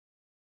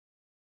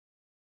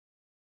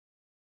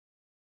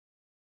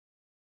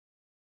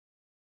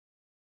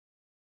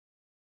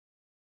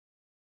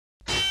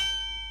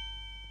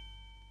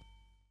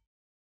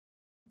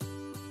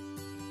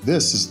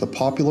This is the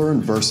popular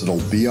and versatile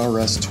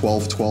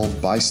BRS-1212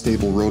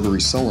 Bistable Rotary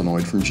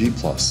Solenoid from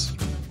Geeplus.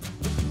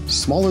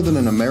 Smaller than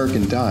an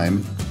American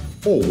dime,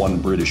 or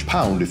 1 British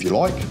pound if you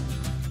like,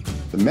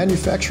 the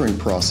manufacturing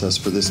process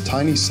for this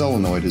tiny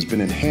solenoid has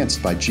been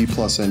enhanced by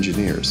Geeplus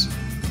engineers,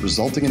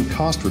 resulting in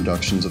cost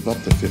reductions of up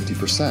to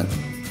 50%.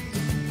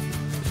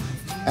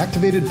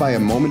 Activated by a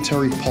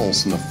momentary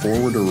pulse in the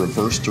forward or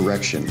reverse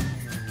direction,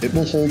 it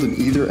will hold in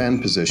either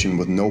end position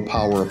with no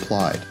power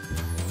applied.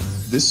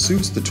 This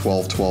suits the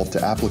 1212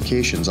 to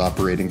applications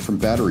operating from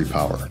battery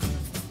power.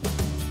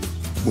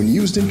 When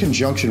used in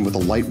conjunction with a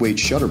lightweight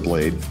shutter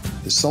blade,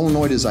 the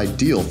solenoid is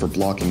ideal for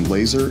blocking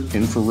laser,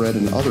 infrared,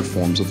 and other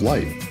forms of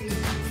light.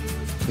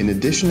 In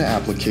addition to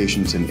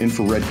applications in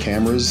infrared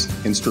cameras,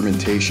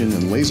 instrumentation,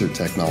 and laser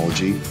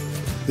technology,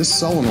 this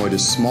solenoid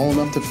is small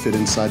enough to fit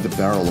inside the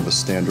barrel of a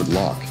standard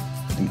lock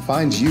and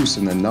finds use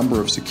in a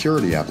number of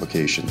security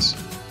applications.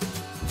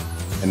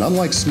 And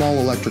unlike small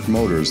electric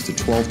motors, the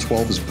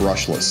 1212 is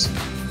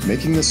brushless,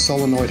 making this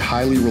solenoid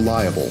highly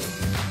reliable,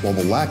 while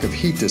the lack of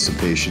heat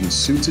dissipation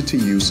suits it to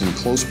use in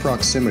close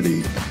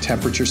proximity of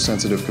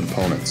temperature-sensitive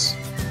components.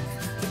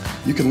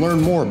 You can learn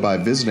more by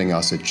visiting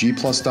us at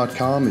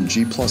geeplus.com and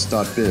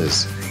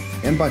geeplus.biz,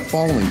 and by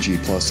following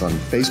Geeplus on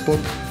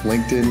Facebook,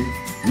 LinkedIn,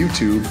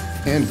 YouTube,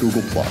 and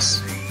Google+.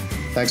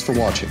 Thanks for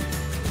watching.